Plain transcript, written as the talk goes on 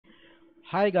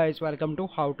Hi guys, welcome to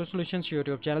How to Solutions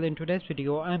YouTube channel. In today's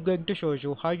video, I'm going to show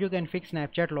you how you can fix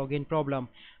Snapchat login problem.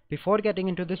 Before getting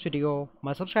into this video,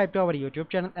 must subscribe to our YouTube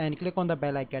channel and click on the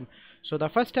bell icon. So the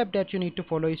first step that you need to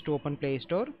follow is to open Play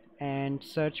Store and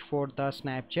search for the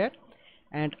Snapchat.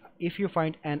 And if you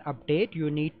find an update,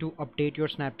 you need to update your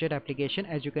Snapchat application.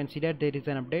 As you can see that there is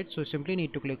an update, so simply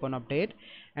need to click on update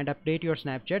and update your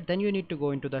Snapchat. Then you need to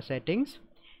go into the settings,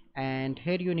 and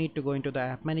here you need to go into the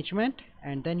app management,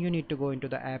 and then you need to go into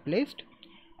the app list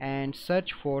and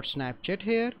search for Snapchat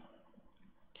here,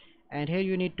 and here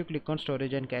you need to click on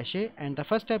storage and cache. And the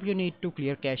first step, you need to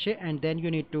clear cache, and then you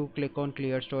need to click on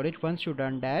clear storage. Once you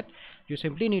done that, you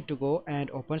simply need to go and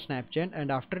open Snapchat,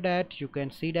 and after that you can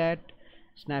see that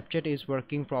Snapchat is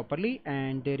working properly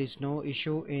and there is no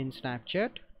issue in Snapchat.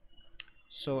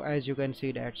 So as you can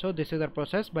see that, so this is the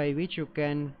process by which you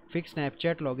can fix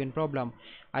Snapchat login problem.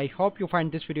 I hope you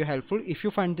find this video helpful. If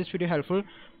you find this video helpful,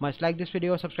 must like this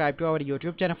video, subscribe to our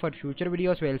YouTube channel for future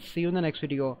videos. We'll see you in the next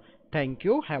video. Thank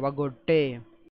you, have a good day.